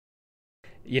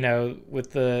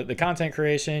with the content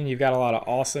creation, you've got a lot of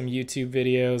awesome YouTube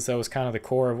videos. That was kind of the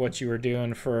core of what you were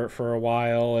doing for a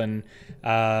while, and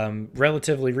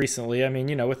relatively recently, I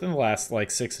mean, within the last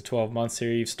like 6 to 12 months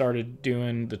here, you've started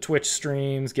doing the Twitch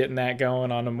streams, getting that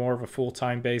going on a more of a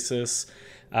full-time basis.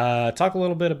 Talk a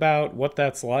little bit about what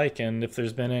that's like, and if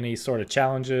there's been any sort of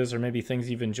challenges or maybe things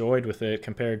you've enjoyed with it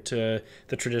compared to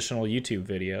the traditional YouTube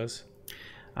videos.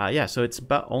 Yeah, so it's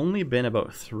only been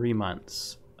about 3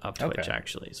 months of Twitch, Okay.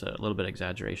 actually. So a little bit of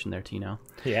exaggeration there, Tino.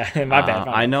 Yeah, my bad.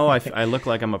 My I bad. know I look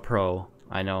like I'm a pro.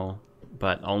 I know,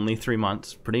 but only 3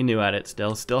 months. Pretty new at it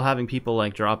still. Still having people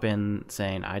like drop in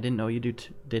saying, "I didn't know you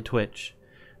did Twitch,"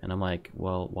 and I'm like,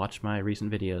 "Well, watch my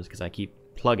recent videos because I keep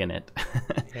plugging it."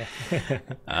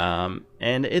 Yeah.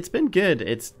 And it's been good.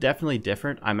 It's definitely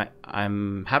different.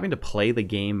 I'm having to play the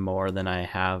game more than I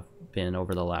have been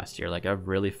over the last year. Like I've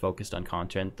really focused on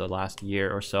content the last year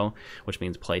or so, which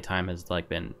means playtime has like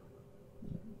been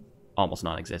almost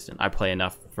non-existent. I play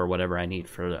enough for whatever I need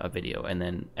for a video and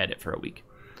then edit for a week,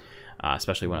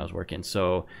 especially when I was working.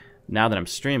 So now that I'm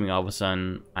streaming, all of a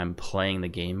sudden I'm playing the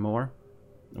game more,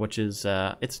 which is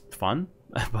it's fun,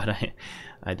 but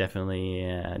I definitely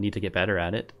need to get better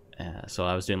at it. So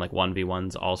I was doing like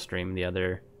 1v1s all stream the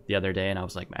other day, and I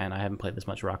was like, man, I haven't played this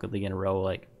much Rocket League in a row.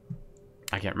 Like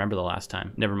I can't remember the last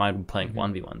time. Never mind playing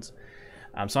 1v1s.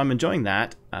 So I'm enjoying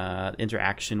that.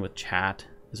 Interaction with chat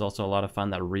is also a lot of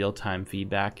fun. That real-time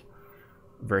feedback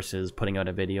versus putting out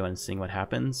a video and seeing what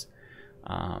happens.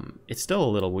 It's still a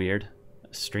little weird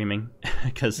streaming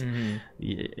because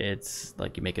it's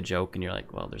like you make a joke and you're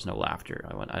like, well, there's no laughter.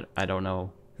 I don't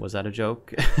know. Was that a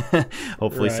joke?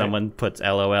 Hopefully Right. someone puts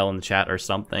LOL in the chat or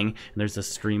something. And there's a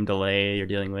stream delay you're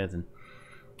dealing with. And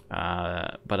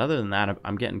but other than that,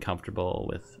 I'm getting comfortable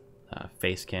with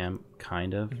face cam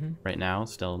kind of right now.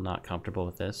 Still not comfortable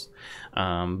with this.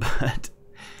 But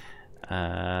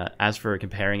as for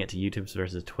comparing it to YouTube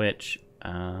versus Twitch,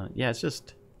 yeah, it's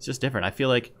just different. I feel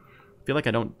like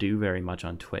I don't do very much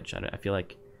on Twitch. I feel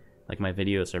like my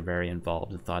videos are very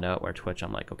involved and thought out, where Twitch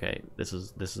I'm like, okay, this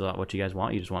is what you guys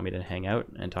want. You just want me to hang out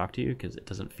and talk to you, because it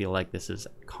doesn't feel like this is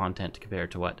content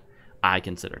compared to what I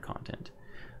consider content.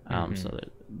 So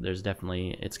there's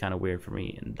definitely, it's kind of weird for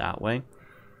me in that way.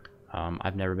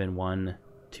 I've never been one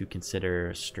to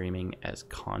consider streaming as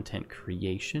content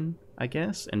creation, I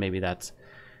guess, and maybe that's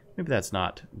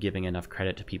not giving enough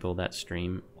credit to people that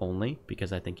stream only,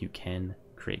 because I think you can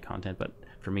create content, but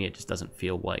for me it just doesn't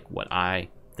feel like what I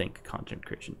think content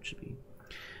creation should be.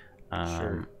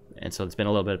 Sure. And so it's been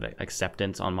a little bit of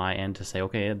acceptance on my end to say,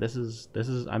 okay, this is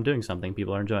I'm doing something,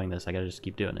 people are enjoying this, I gotta just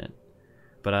keep doing it.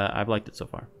 But I've liked it so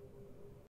far.